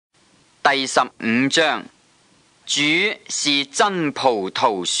第15章，主是真葡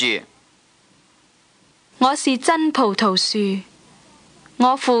萄樹。我是真葡萄樹，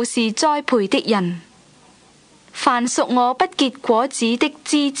我父是栽培的人。凡屬我不結果子的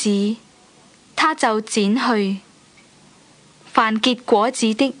枝子，他就剪去；凡結果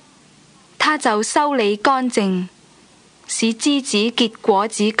子的，他就修理乾淨，使枝子結果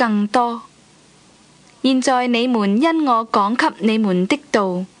子更多。現在你們因我講給你們的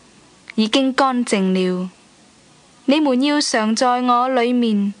道已經乾淨了，你們要常在我裏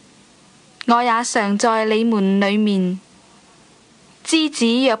面，我也常在你們裏面。枝子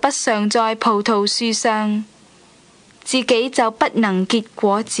若不常在葡萄樹上，自己就不能結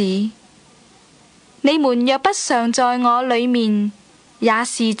果子。你們若不常在我裏面，也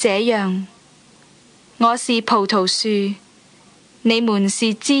是這樣。我是葡萄樹，你們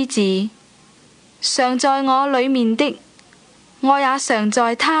是枝子。常在我裏面的，我也常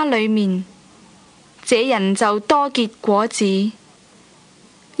在他裏面。這人就多結果子，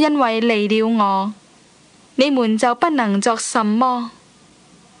因為離了我，你們就不能作什麼。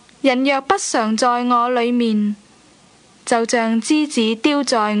人若不常在我裏面，就像枝子丟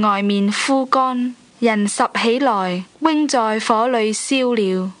在外面枯乾，人拾起來，扔在火裏燒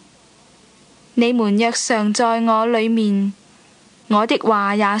了。你們若常在我裏面，我的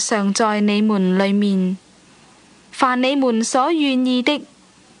話也常在你們裏面。凡你們所願意的，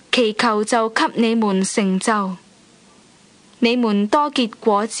祈求就給你們成就。你們多結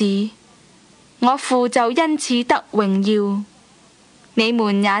果子，我父就因此得榮耀。你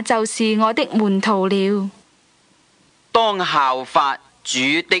們也就是我的門徒了。當效法主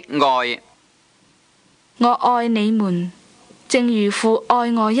的愛。我愛你們，正如父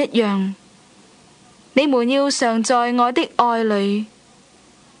愛我一樣。你們要常在我的愛裏。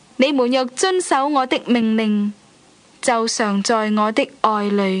你們若遵守我的命令，就常在我的愛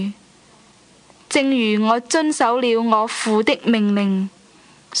裏。正如我遵守了我父的命令，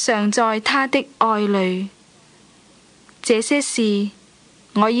常在他的愛裏。這些事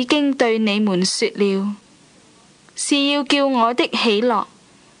我已經對你們說了，是要叫我的喜樂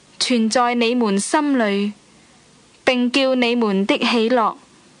存在你們心裏，並叫你們的喜樂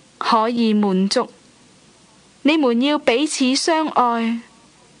可以滿足。你們要彼此相愛，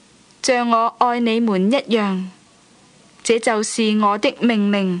像我愛你們一樣。這就是我的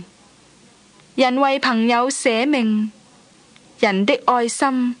命令。人為朋友捨命，人的愛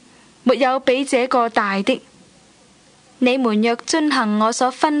心沒有比這個大的。你們若遵行我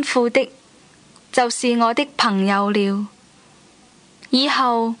所吩咐的，就是我的朋友了。以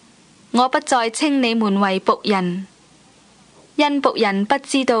後我不再稱你們為僕人，因僕人不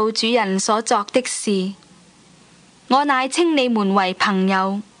知道主人所作的事。我乃稱你們為朋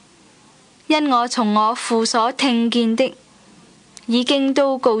友，因我從我父所聽見的，已經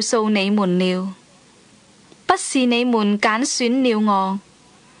都告訴你們了。不是你們揀選了我，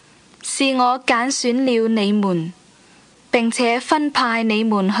是我揀選了你們，並且分派你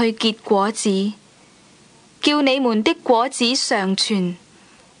們去結果子，叫你們的果子常存，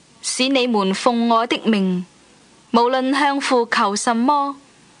使你們奉我的名，無論向父求什麼，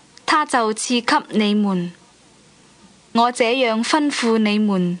他就賜給你們。我這樣吩咐你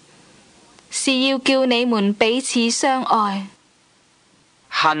們，是要叫你們彼此相愛。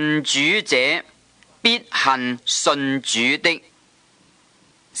恨主者，必恨信主的。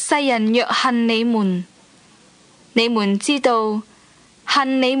世人若恨你們，你們知道，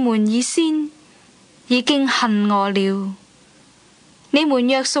恨你們以先，已經恨我了。你們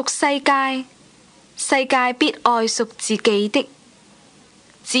若屬世界，世界必愛屬自己的。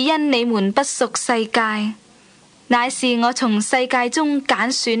只因你們不屬世界，乃是我從世界中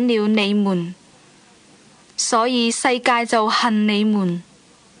揀選了你們，所以世界就恨你們。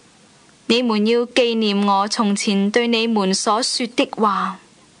你們要紀念我從前對你們所說的話。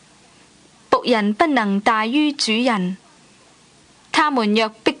僕人不能大於主人。他們若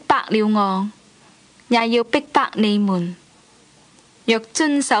逼迫了我，也要逼迫你們；若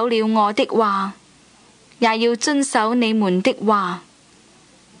遵守了我的話，也要遵守你們的話。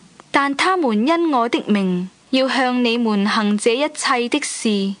但他們因我的名，要向你們行這一切的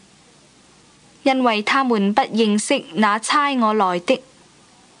事，因為他們不認識那差我來的。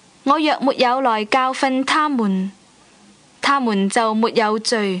我若沒有來教訓他們，他們就沒有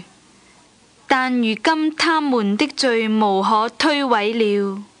罪。但如今他們的罪無可推諉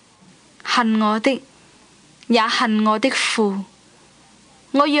了。恨我的，也恨我的父。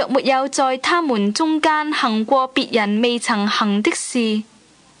我若沒有在他們中間行過別人未曾行的事，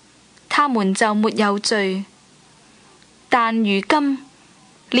他們就沒有罪。但如今，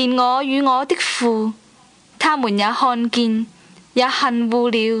連我與我的父，他們也看見，也恨惡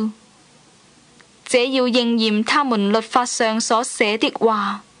了。這要應驗他們律法上所寫的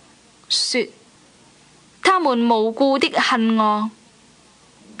話，說：他們無故的恨我，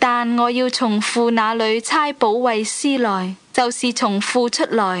但我要從父那裏差保惠師來，就是從父出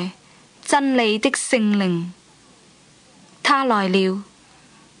來真理的聖靈。他來了，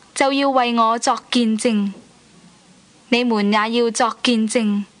就要為我作見證。你們也要作見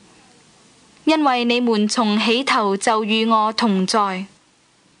證，因為你們從起頭就與我同在。